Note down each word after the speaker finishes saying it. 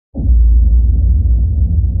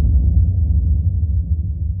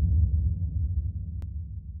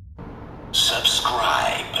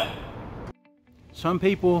Some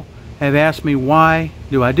people have asked me, why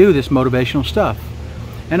do I do this motivational stuff?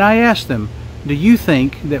 And I ask them, do you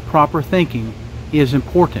think that proper thinking is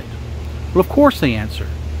important? Well, of course they answer.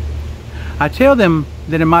 I tell them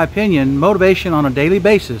that in my opinion, motivation on a daily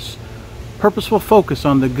basis, purposeful focus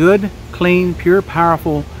on the good, clean, pure,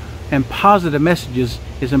 powerful, and positive messages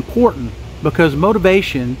is important because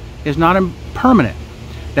motivation is not permanent.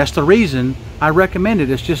 That's the reason I recommend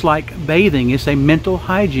it. It's just like bathing. It's a mental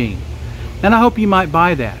hygiene. And I hope you might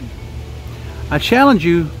buy that. I challenge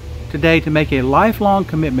you today to make a lifelong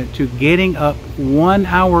commitment to getting up 1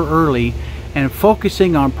 hour early and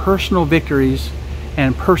focusing on personal victories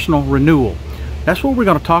and personal renewal. That's what we're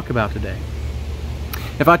going to talk about today.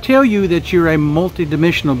 If I tell you that you're a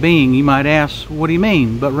multidimensional being, you might ask, what do you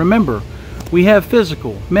mean? But remember, we have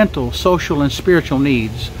physical, mental, social, and spiritual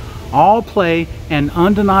needs. All play an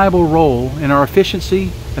undeniable role in our efficiency,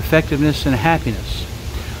 effectiveness, and happiness.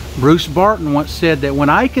 Bruce Barton once said that when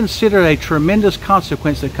I consider a tremendous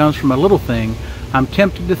consequence that comes from a little thing, I'm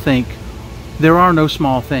tempted to think there are no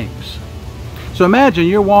small things. So imagine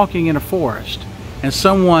you're walking in a forest and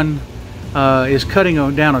someone is cutting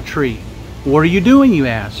down a tree. What are you doing, you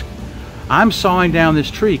ask? I'm sawing down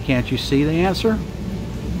this tree, can't you see? They answer.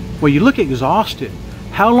 Well, you look exhausted.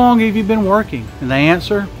 How long have you been working? And they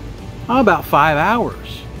answer, about 5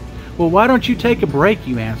 hours. Well, why don't you take a break,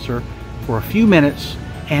 you answer, for a few minutes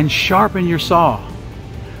and sharpen your saw.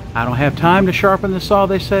 I don't have time to sharpen the saw,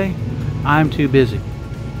 they say. I'm too busy.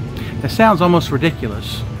 That sounds almost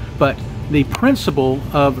ridiculous, but the principle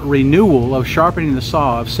of renewal, of sharpening the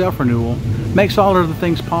saw, of self-renewal, makes all other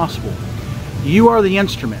things possible. You are the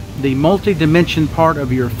instrument. The multi-dimension part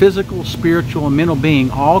of your physical, spiritual, and mental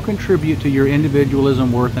being all contribute to your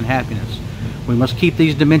individualism, worth, and happiness. We must keep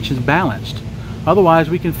these dimensions balanced. Otherwise,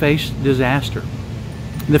 we can face disaster.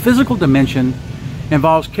 The physical dimension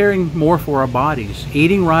involves caring more for our bodies,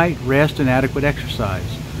 eating right, rest, and adequate exercise.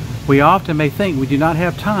 We often may think we do not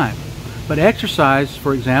have time, but exercise,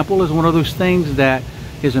 for example, is one of those things that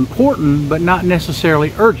is important but not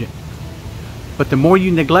necessarily urgent. But the more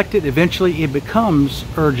you neglect it, eventually it becomes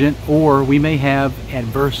urgent, or we may have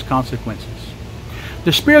adverse consequences.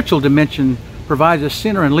 The spiritual dimension provides a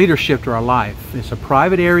center and leadership to our life. It's a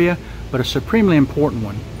private area, but a supremely important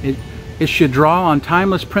one. It should draw on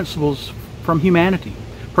timeless principles from humanity.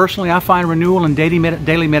 Personally, I find renewal and daily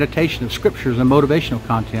meditation of scriptures and motivational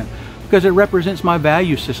content because it represents my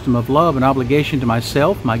value system of love and obligation to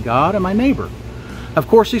myself, my God, and my neighbor. Of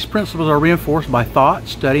course, these principles are reinforced by thought,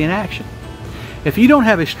 study, and action. If you don't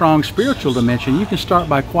have a strong spiritual dimension, you can start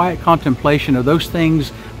by quiet contemplation of those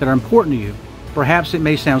things that are important to you. Perhaps it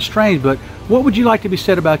may sound strange, but what would you like to be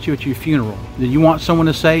said about you at your funeral? Do you want someone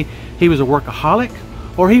to say he was a workaholic,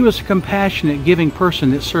 or he was a compassionate, giving person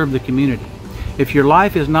that served the community? If your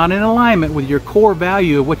life is not in alignment with your core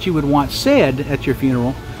value of what you would want said at your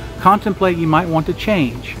funeral, contemplate you might want to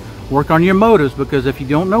change. Work on your motives, because if you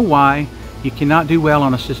don't know why, you cannot do well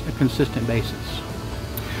on a consistent basis.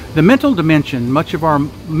 The mental dimension, much of our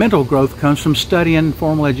mental growth comes from study and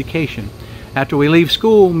formal education. After we leave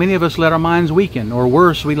school, many of us let our minds weaken, or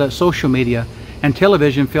worse, we let social media and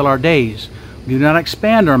television fill our days. We do not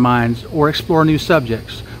expand our minds or explore new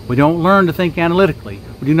subjects. We don't learn to think analytically.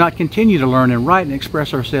 We do not continue to learn and write and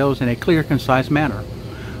express ourselves in a clear, concise manner.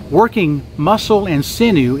 Working muscle and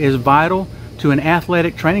sinew is vital to an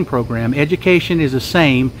athletic training program. Education is the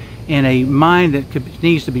same in a mind that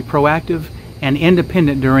needs to be proactive and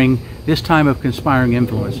independent during this time of conspiring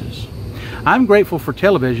influences. I'm grateful for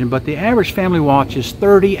television, but the average family watches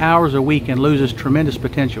 30 hours a week and loses tremendous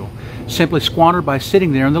potential, simply squandered by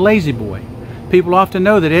sitting there in the lazy boy. People often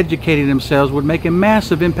know that educating themselves would make a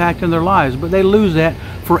massive impact in their lives, but they lose that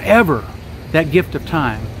forever, that gift of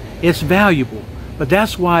time. It's valuable, but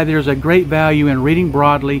that's why there's a great value in reading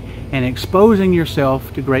broadly and exposing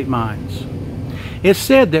yourself to great minds. It's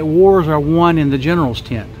said that wars are won in the general's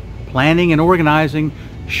tent, planning and organizing,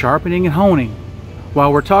 sharpening and honing.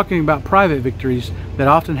 While we're talking about private victories that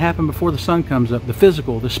often happen before the sun comes up, the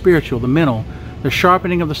physical, the spiritual, the mental, the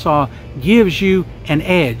sharpening of the saw gives you an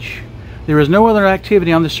edge. There is no other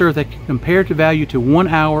activity on this earth that can compare to value to 1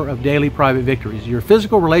 hour of daily private victories. Your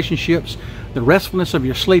physical relationships, the restfulness of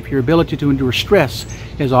your sleep, your ability to endure stress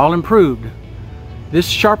is all improved. This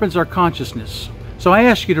sharpens our consciousness. So I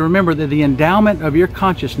ask you to remember that the endowment of your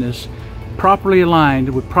consciousness, properly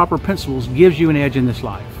aligned with proper principles, gives you an edge in this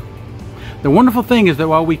life. The wonderful thing is that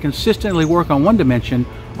while we consistently work on one dimension,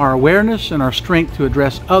 our awareness and our strength to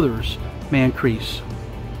address others may increase.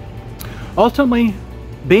 Ultimately,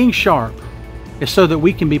 being sharp is so that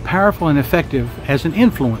we can be powerful and effective as an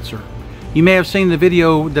influencer. You may have seen the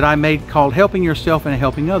video that I made called Helping Yourself and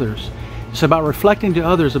Helping Others. It's about reflecting to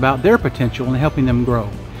others about their potential and helping them grow.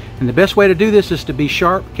 And the best way to do this is to be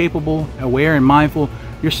sharp, capable, aware, and mindful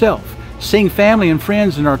yourself. Seeing family and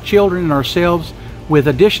friends and our children and ourselves with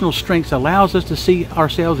additional strengths allows us to see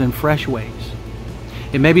ourselves in fresh ways.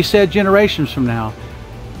 It may be said generations from now,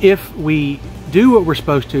 if we do what we're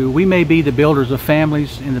supposed to, we may be the builders of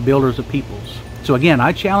families and the builders of peoples. So again,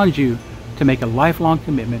 I challenge you to make a lifelong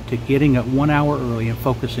commitment to getting up 1 hour early and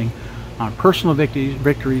focusing on personal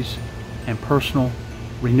victories and personal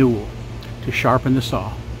renewal to sharpen the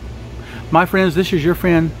saw. My friends, this is your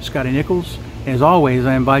friend Scotty Nichols. As always,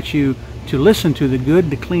 I invite you to listen to the good,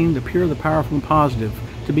 the clean, the pure, the powerful, and positive,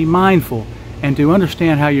 to be mindful and to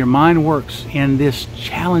understand how your mind works in this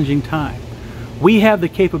challenging time. We have the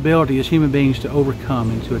capability as human beings to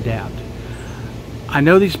overcome and to adapt. I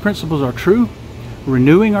know these principles are true.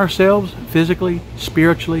 Renewing ourselves physically,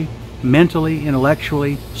 spiritually, mentally,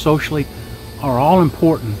 intellectually, socially are all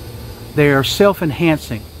important. They are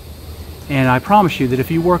self-enhancing. And I promise you that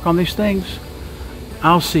if you work on these things,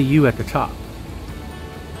 I'll see you at the top.